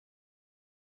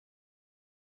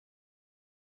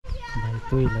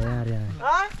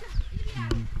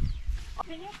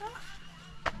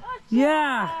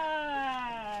Yeah.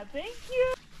 Thank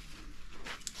you.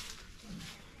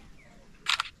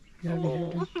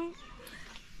 Oh.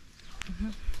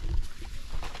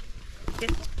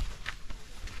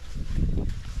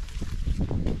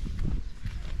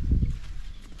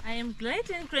 I am glad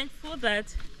and grateful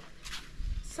that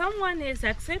someone has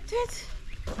accepted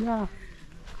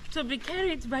to be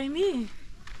carried by me.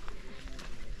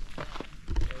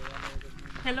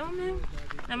 Hello, ma'am.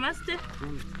 Namaste.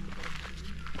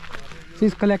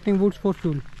 She's collecting woods for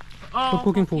fuel. Oh, for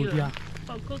cooking food, yeah.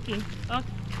 For cooking. Okay.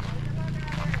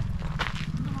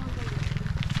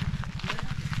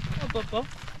 Oh, Papa.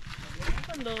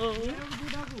 Hello.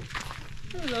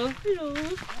 Hello, hello.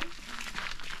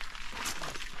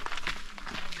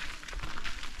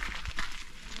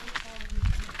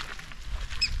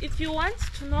 If you want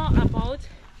to know about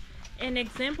an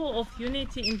example of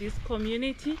unity in this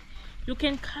community, you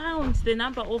can count the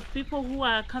number of people who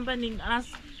are accompanying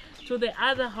us to the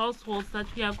other households that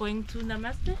we are going to.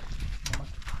 Namaste.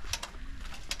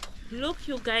 Look,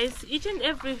 you guys, each and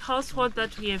every household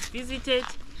that we have visited,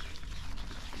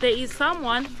 there is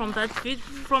someone from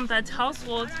that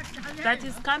household that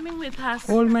is coming with us.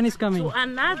 Old man is coming to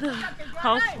another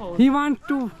household. He wants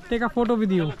to take a photo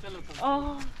with you.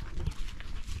 Oh.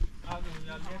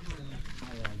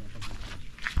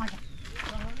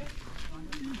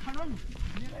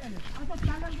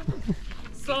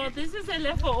 So this is a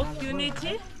level of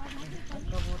unity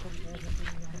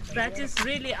that is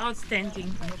really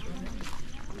outstanding.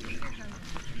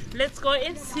 Let's go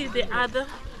and see the other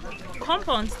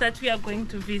compounds that we are going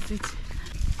to visit.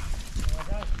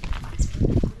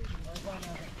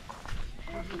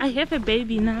 I have a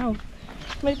baby now.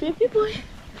 My baby boy.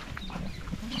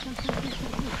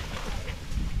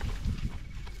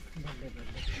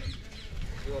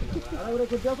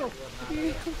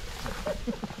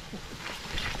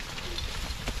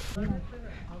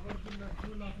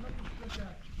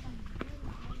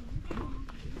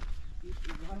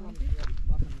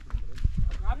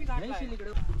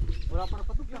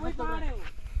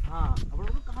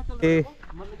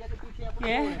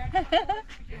 Yeah.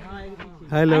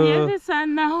 Hello. I have a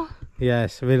son now.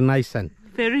 Yes, very nice son.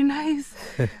 Very nice.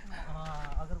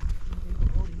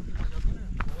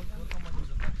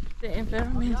 The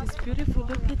environment is beautiful.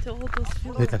 Look at all those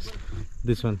fields. Yes,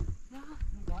 this one.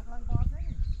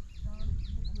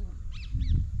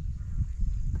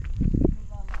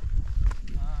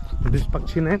 This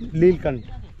Pakshi name Leelkant.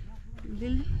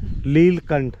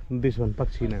 Leelkant. This one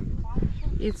Pakshi name.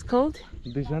 It's called?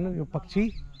 This one your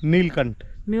Pakshi Neelkant.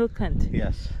 Milkant.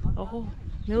 Yes. Oh,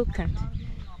 Milkant.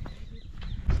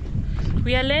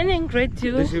 We are learning great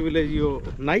deal. This village your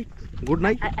night. Good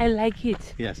night. I like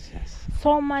it. Yes, yes.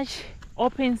 So much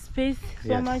open space, so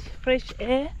Yes. much fresh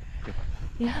air.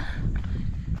 Yeah.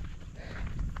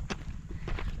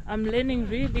 I'm learning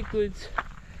really good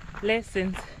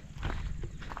lessons.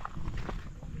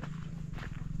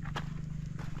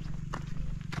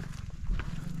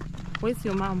 Where's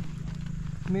your mom?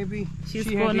 Maybe She's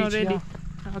she gone had reached, already.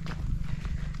 yeah. Okay.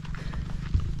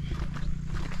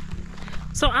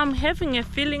 So I'm having a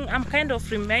feeling, I'm kind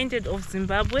of reminded of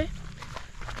Zimbabwe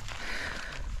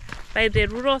by the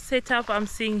rural setup I'm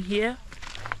seeing here.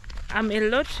 I'm a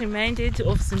lot reminded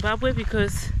of Zimbabwe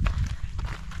because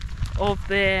of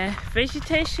the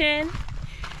vegetation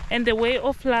and the way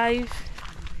of life.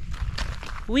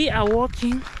 We are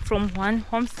walking from one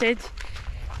homestead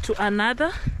to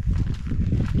another.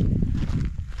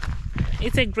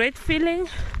 It's a great feeling.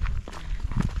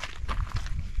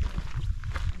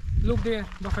 Look there,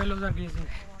 buffaloes are grazing.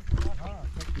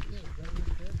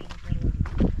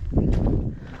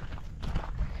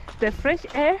 The fresh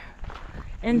air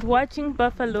and watching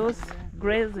buffaloes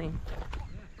grazing.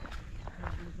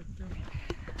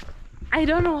 I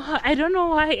don't know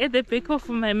why at the back of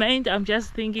my mind I'm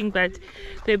just thinking that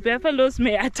the buffaloes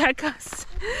may attack us.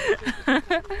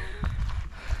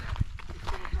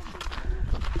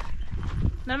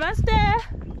 Namaste.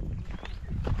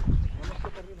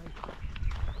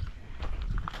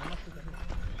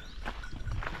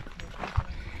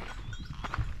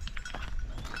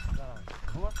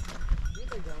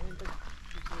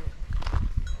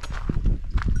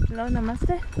 Hello,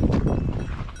 namaste.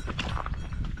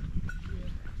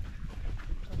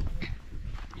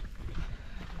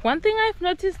 One thing I've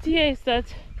noticed here is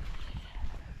that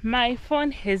my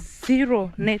phone has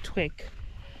zero network.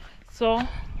 So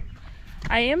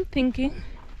I am thinking,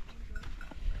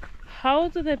 how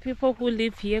do the people who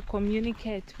live here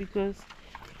communicate? Because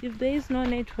if there is no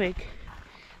network,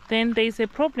 then there is a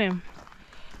problem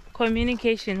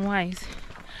communication wise.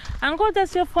 Uncle,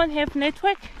 does your phone have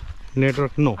network?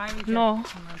 Network, no. No.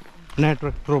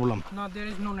 Network problem. No, there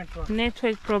is no network.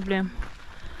 Network problem.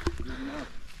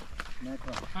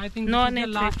 I think No this is the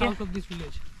network, last yeah. house of this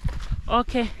village.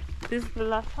 Okay. This is the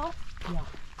last house? Yeah.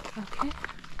 Okay.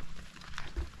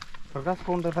 प्रकाश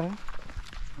कौन रहता है?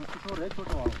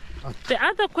 The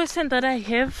other question that I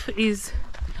have is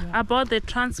about the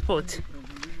transport.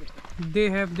 They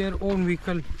have their own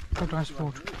vehicle for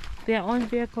transport. Their own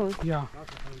vehicles. Yeah.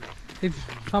 If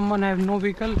someone have no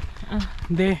vehicle,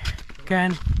 they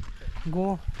can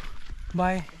go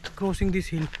by crossing this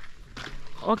hill.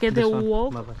 Okay, they This one,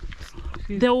 walk. mother.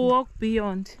 They walk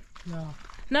beyond. Yeah.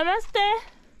 Namaste.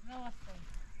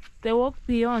 They walk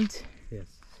beyond. Yes.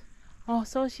 Oh,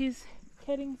 so she's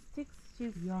carrying sticks.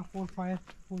 She's Yeah, for fire,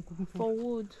 for cooking food. for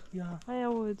wood, Yeah.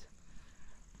 firewood.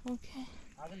 Okay,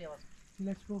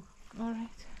 Let's go. all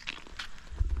right.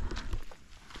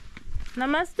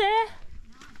 Namaste.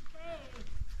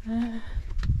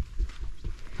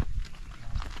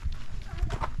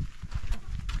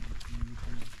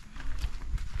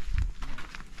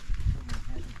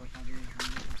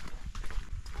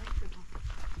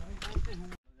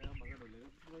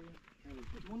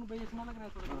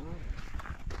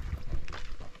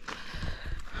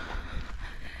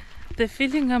 The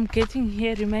feeling I'm getting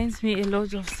here reminds me a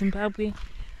lot of Zimbabwe.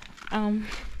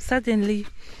 Suddenly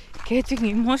getting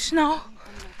emotional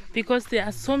because there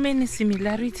are so many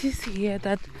similarities here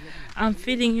that I'm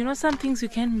feeling. You know, some things you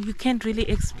can't really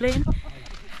explain.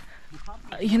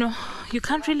 You know, you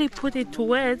can't really put it to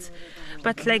words,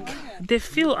 but like the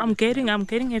feel I'm getting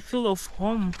a feel of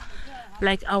home,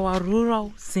 like our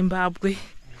rural Zimbabwe.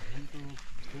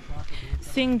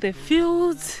 Seeing the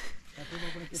fields,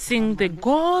 seeing the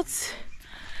goats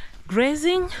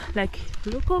grazing. Like,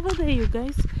 look over there, you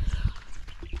guys.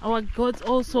 Our goats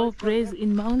also graze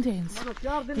in mountains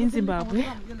in Zimbabwe.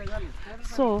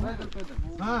 So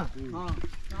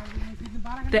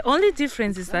the only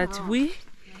difference is that we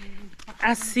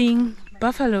are seeing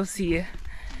buffaloes here,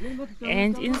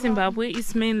 and in Zimbabwe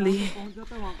it's mainly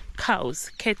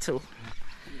cows, cattle.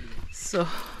 So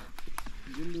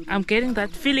I'm getting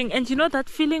that feeling, and you know that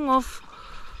feeling of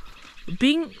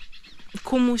being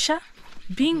kumusha,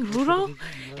 being rural,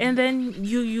 and then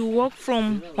you walk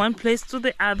from one place to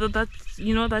the other. That,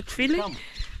 you know, that feeling.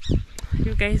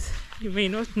 You guys, you may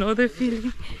not know the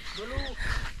feeling.